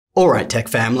Alright tech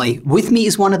family, with me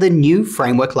is one of the new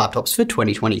Framework laptops for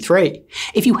 2023.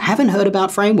 If you haven't heard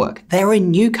about Framework, they're a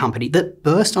new company that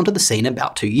burst onto the scene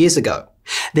about 2 years ago.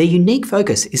 Their unique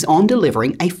focus is on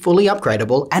delivering a fully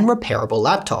upgradable and repairable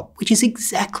laptop, which is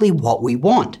exactly what we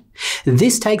want.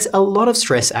 This takes a lot of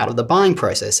stress out of the buying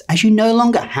process, as you no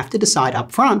longer have to decide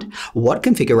upfront what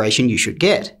configuration you should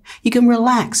get. You can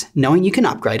relax knowing you can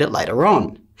upgrade it later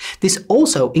on. This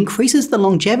also increases the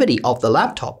longevity of the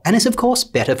laptop and is of course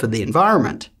better for the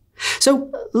environment.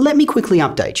 So let me quickly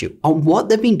update you on what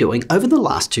they've been doing over the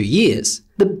last 2 years.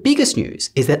 The biggest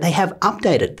news is that they have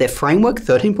updated their Framework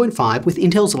 13.5 with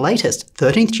Intel's latest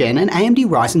 13th gen and AMD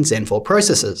Ryzen Zen 4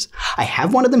 processors. I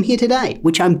have one of them here today,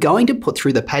 which I'm going to put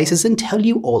through the paces and tell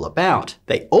you all about.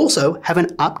 They also have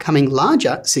an upcoming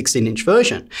larger 16-inch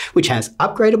version, which has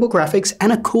upgradable graphics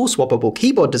and a cool swappable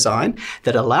keyboard design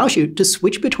that allows you to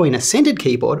switch between a centered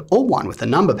keyboard or one with a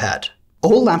number pad.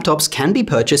 All laptops can be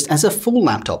purchased as a full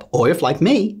laptop, or if like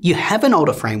me, you have an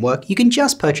older Framework, you can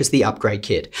just purchase the upgrade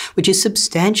kit, which is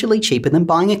substantially cheaper than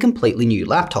buying a completely new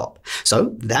laptop.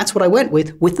 So that's what I went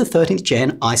with the 13th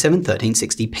gen i7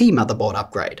 1360p motherboard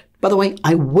upgrade. By the way,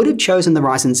 I would have chosen the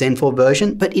Ryzen Zen 4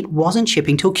 version, but it wasn't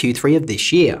shipping till Q3 of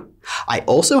this year. I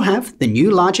also have the new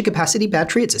larger capacity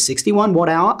battery. It's a 61 watt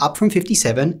hour up from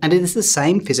 57, and it is the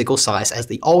same physical size as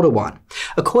the older one.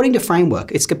 According to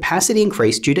Framework, its capacity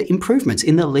increased due to improvements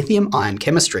in the lithium ion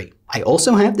chemistry. I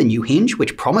also have the new hinge,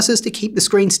 which promises to keep the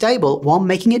screen stable while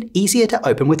making it easier to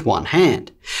open with one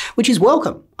hand, which is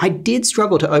welcome. I did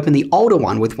struggle to open the older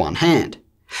one with one hand.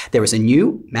 There is a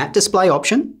new matte display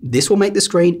option. This will make the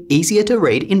screen easier to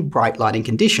read in bright lighting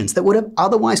conditions that would have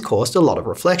otherwise caused a lot of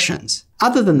reflections.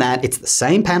 Other than that, it's the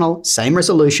same panel, same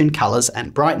resolution, colors,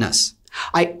 and brightness.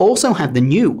 I also have the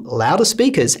new louder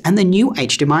speakers and the new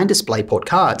HDMI and DisplayPort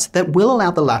cards that will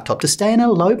allow the laptop to stay in a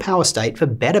low power state for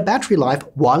better battery life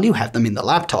while you have them in the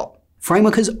laptop.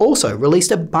 Framework has also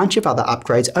released a bunch of other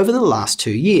upgrades over the last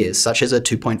 2 years, such as a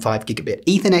 2.5 gigabit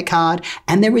Ethernet card,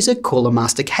 and there is a Cooler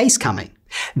Master case coming.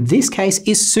 This case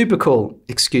is super cool,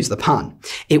 excuse the pun.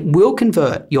 It will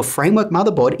convert your Framework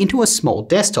motherboard into a small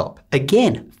desktop,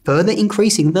 again, further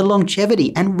increasing the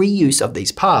longevity and reuse of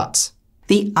these parts.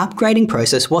 The upgrading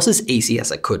process was as easy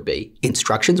as it could be.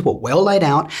 Instructions were well laid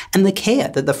out, and the care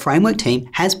that the Framework team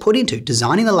has put into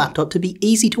designing the laptop to be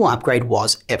easy to upgrade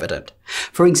was evident.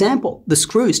 For example, the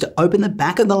screws to open the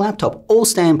back of the laptop all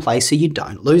stay in place so you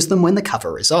don't lose them when the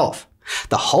cover is off.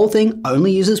 The whole thing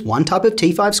only uses one type of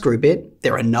T5 screw bit.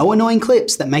 There are no annoying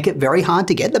clips that make it very hard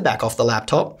to get the back off the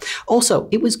laptop. Also,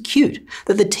 it was cute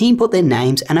that the team put their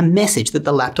names and a message that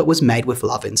the laptop was made with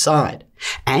love inside.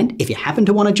 And if you happen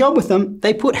to want a job with them,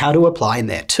 they put how to apply in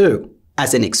there too.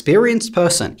 As an experienced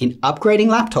person in upgrading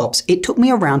laptops, it took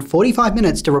me around 45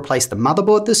 minutes to replace the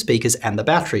motherboard, the speakers, and the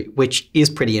battery, which is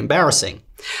pretty embarrassing.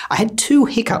 I had 2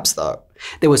 hiccups though.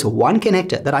 There was one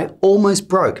connector that I almost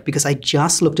broke because I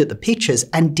just looked at the pictures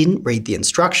and didn't read the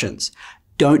instructions.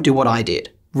 Don't do what I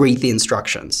did. Read the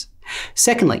instructions.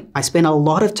 Secondly, I spent a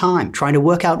lot of time trying to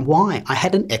work out why I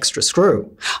had an extra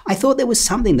screw. I thought there was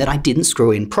something that I didn't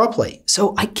screw in properly,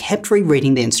 so I kept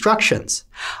rereading the instructions.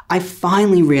 I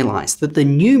finally realized that the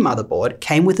new motherboard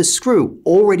came with a screw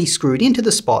already screwed into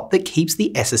the spot that keeps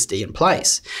the SSD in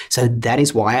place, so that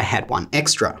is why I had one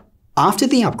extra. After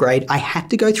the upgrade, I had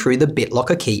to go through the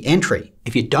BitLocker key entry.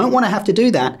 If you don't want to have to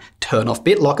do that, turn off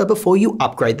BitLocker before you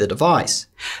upgrade the device.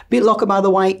 BitLocker, by the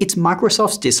way, it's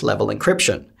Microsoft's disk level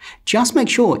encryption. Just make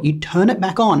sure you turn it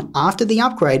back on after the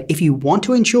upgrade if you want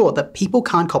to ensure that people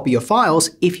can't copy your files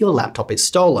if your laptop is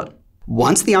stolen.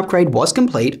 Once the upgrade was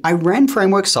complete, I ran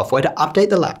Framework software to update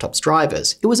the laptop's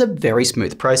drivers. It was a very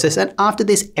smooth process, and after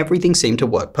this, everything seemed to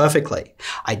work perfectly.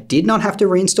 I did not have to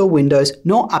reinstall Windows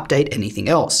nor update anything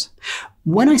else.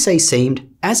 When I say seemed,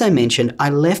 as I mentioned,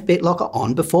 I left BitLocker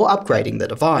on before upgrading the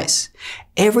device.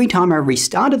 Every time I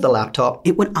restarted the laptop,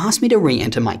 it would ask me to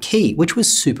re-enter my key, which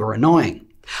was super annoying.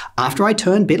 After I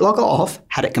turned BitLocker off,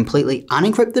 had it completely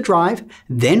unencrypt the drive,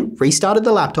 then restarted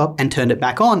the laptop and turned it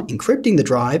back on, encrypting the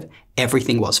drive,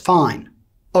 everything was fine.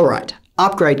 Alright,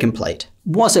 upgrade complete.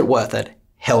 Was it worth it?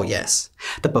 Hell yes.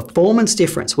 The performance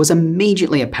difference was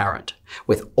immediately apparent.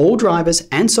 With all drivers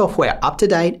and software up to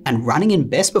date and running in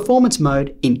best performance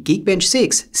mode, in Geekbench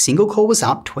 6, single core was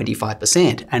up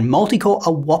 25% and multi-core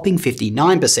a whopping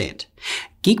 59%.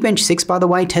 Geekbench 6, by the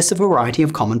way, tests a variety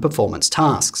of common performance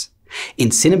tasks. In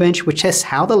Cinebench, which tests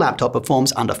how the laptop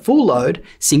performs under full load,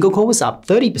 single core was up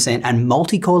 30% and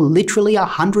multi-core literally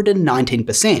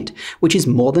 119%, which is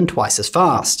more than twice as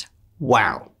fast.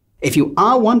 Wow. If you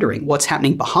are wondering what's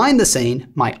happening behind the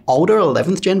scene, my older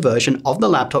 11th gen version of the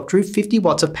laptop drew 50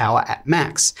 watts of power at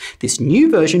max. This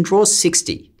new version draws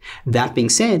 60. That being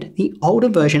said, the older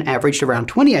version averaged around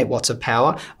 28 watts of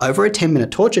power over a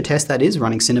 10-minute torture test, that is,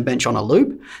 running Cinebench on a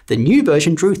loop. The new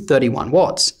version drew 31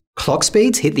 watts. Clock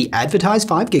speeds hit the advertised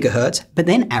 5 GHz, but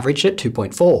then averaged at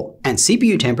 2.4, and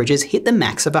CPU temperatures hit the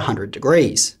max of 100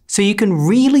 degrees. So you can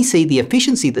really see the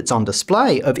efficiency that's on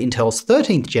display of Intel's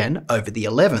 13th gen over the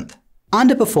 11th.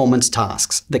 Under performance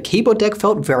tasks, the keyboard deck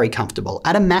felt very comfortable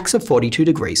at a max of 42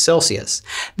 degrees Celsius.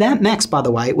 That max, by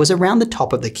the way, was around the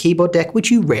top of the keyboard deck, which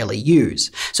you rarely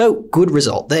use, so good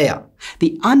result there.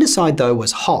 The underside though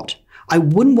was hot. I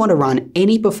wouldn't want to run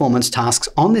any performance tasks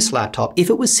on this laptop if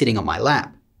it was sitting on my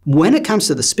lap. When it comes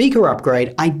to the speaker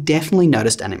upgrade, I definitely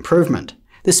noticed an improvement.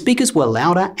 The speakers were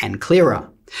louder and clearer.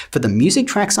 For the music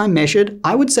tracks I measured,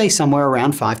 I would say somewhere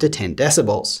around 5 to 10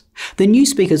 decibels. The new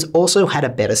speakers also had a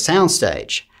better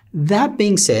soundstage. That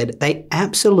being said, they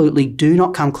absolutely do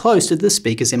not come close to the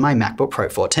speakers in my MacBook Pro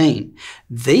 14.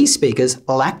 These speakers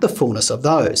lack the fullness of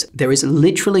those. There is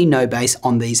literally no bass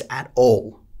on these at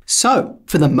all. So,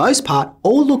 for the most part,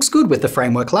 all looks good with the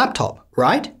Framework laptop,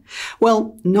 right?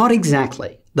 Well, not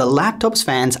exactly. The laptop's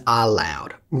fans are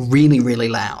loud. Really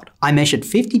loud. I measured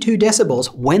 52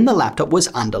 decibels when the laptop was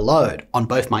under load on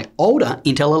both my older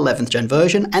Intel 11th gen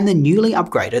version and the newly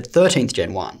upgraded 13th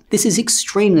gen one. This is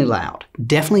extremely loud,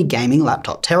 definitely gaming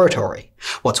laptop territory.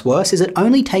 What's worse is it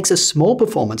only takes a small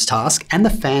performance task and the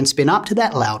fans spin up to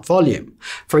that loud volume.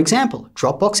 For example,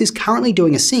 Dropbox is currently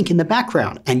doing a sync in the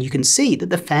background and you can see that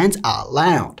the fans are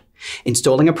loud.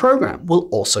 Installing a program will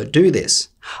also do this.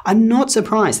 I'm not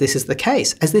surprised this is the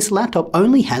case, as this laptop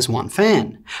only has one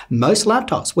fan. Most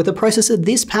laptops with a processor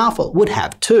this powerful would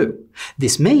have two.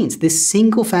 This means this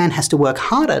single fan has to work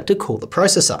harder to cool the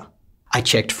processor. I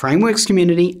checked Frameworks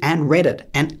community and Reddit,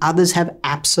 and others have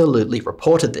absolutely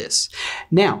reported this.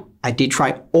 Now, I did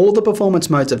try all the performance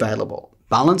modes available.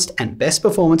 Balanced and best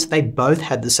performance, they both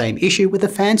had the same issue with the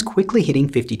fans quickly hitting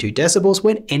 52 decibels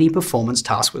when any performance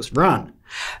task was run.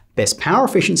 Best power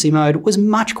efficiency mode was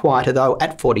much quieter though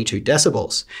at 42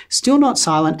 decibels. Still not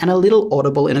silent and a little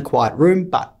audible in a quiet room,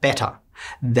 but better.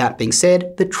 That being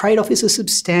said, the trade-off is a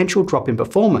substantial drop in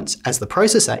performance as the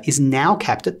processor is now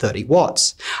capped at 30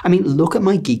 watts. I mean, look at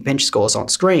my Geekbench scores on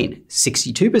screen,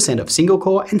 62% of single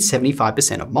core and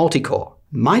 75% of multi-core.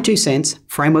 My 2 cents,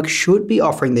 Framework should be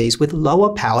offering these with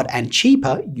lower powered and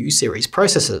cheaper U-series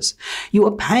processors. You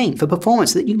are paying for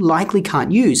performance that you likely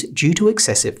can't use due to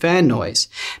excessive fan noise.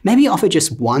 Maybe offer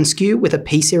just one SKU with a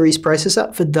P-series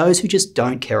processor for those who just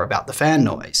don't care about the fan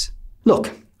noise.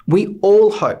 Look, we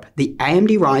all hope the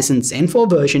AMD Ryzen Zen 4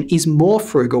 version is more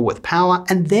frugal with power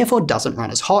and therefore doesn't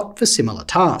run as hot for similar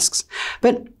tasks.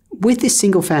 But with this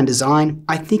single fan design,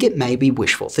 I think it may be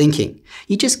wishful thinking.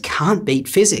 You just can't beat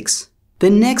physics. The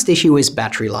next issue is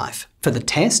battery life. For the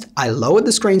test, I lowered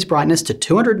the screen's brightness to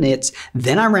 200 nits,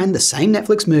 then I ran the same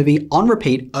Netflix movie on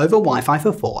repeat over Wi-Fi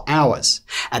for 4 hours.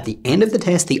 At the end of the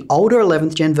test, the older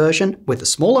 11th gen version with a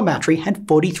smaller battery had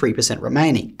 43%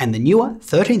 remaining, and the newer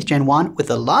 13th gen one with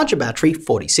a larger battery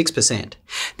 46%.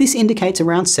 This indicates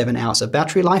around 7 hours of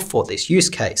battery life for this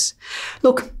use case.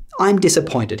 Look, I'm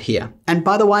disappointed here. And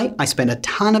by the way, I spent a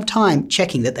ton of time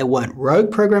checking that there weren't rogue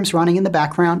programs running in the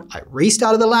background. I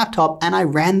restarted the laptop and I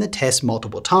ran the test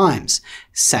multiple times.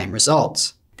 Same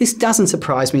results. This doesn't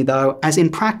surprise me though, as in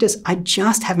practice, I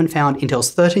just haven't found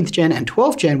Intel's 13th gen and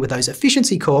 12th gen with those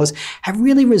efficiency cores have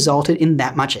really resulted in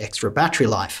that much extra battery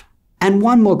life. And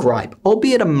one more gripe,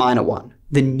 albeit a minor one.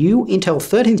 The new Intel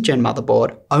 13th gen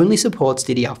motherboard only supports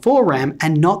DDR4 RAM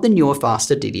and not the newer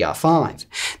faster DDR5.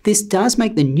 This does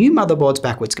make the new motherboards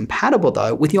backwards compatible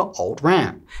though with your old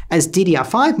RAM, as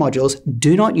DDR5 modules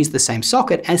do not use the same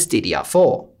socket as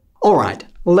DDR4. Alright,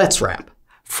 let's wrap.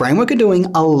 Framework are doing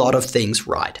a lot of things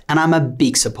right, and I'm a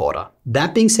big supporter.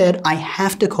 That being said, I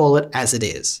have to call it as it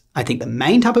is. I think the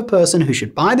main type of person who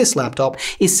should buy this laptop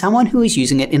is someone who is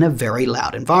using it in a very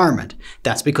loud environment.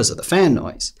 That's because of the fan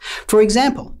noise. For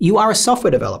example, you are a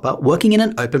software developer working in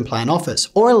an open plan office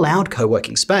or a loud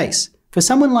co-working space. For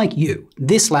someone like you,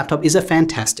 this laptop is a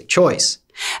fantastic choice.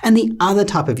 And the other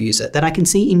type of user that I can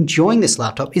see enjoying this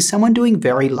laptop is someone doing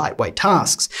very lightweight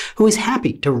tasks, who is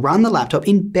happy to run the laptop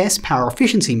in best power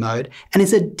efficiency mode and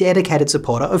is a dedicated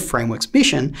supporter of Framework's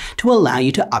mission to allow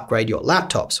you to upgrade your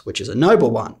laptops, which is a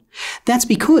noble one. That's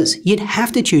because you'd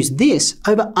have to choose this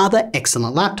over other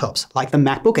excellent laptops like the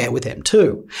MacBook Air with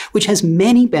M2, which has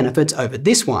many benefits over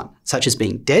this one, such as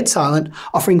being dead silent,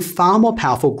 offering far more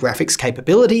powerful graphics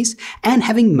capabilities, and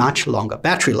having much longer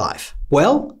battery life.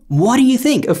 Well, what do you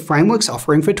think of Framework's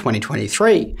offering for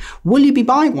 2023? Will you be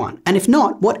buying one? And if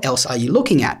not, what else are you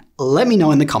looking at? Let me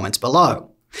know in the comments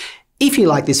below. If you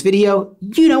like this video,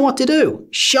 you know what to do.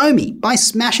 Show me by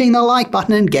smashing the like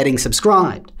button and getting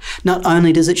subscribed. Not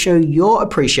only does it show your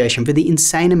appreciation for the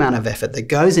insane amount of effort that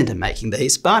goes into making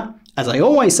these, but as I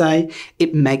always say,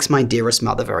 it makes my dearest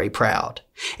mother very proud.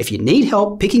 If you need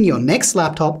help picking your next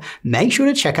laptop, make sure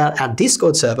to check out our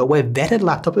Discord server where vetted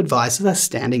laptop advisors are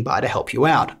standing by to help you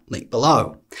out. Link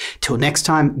below. Till next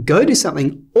time, go do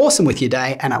something awesome with your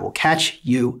day, and I will catch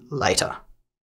you later.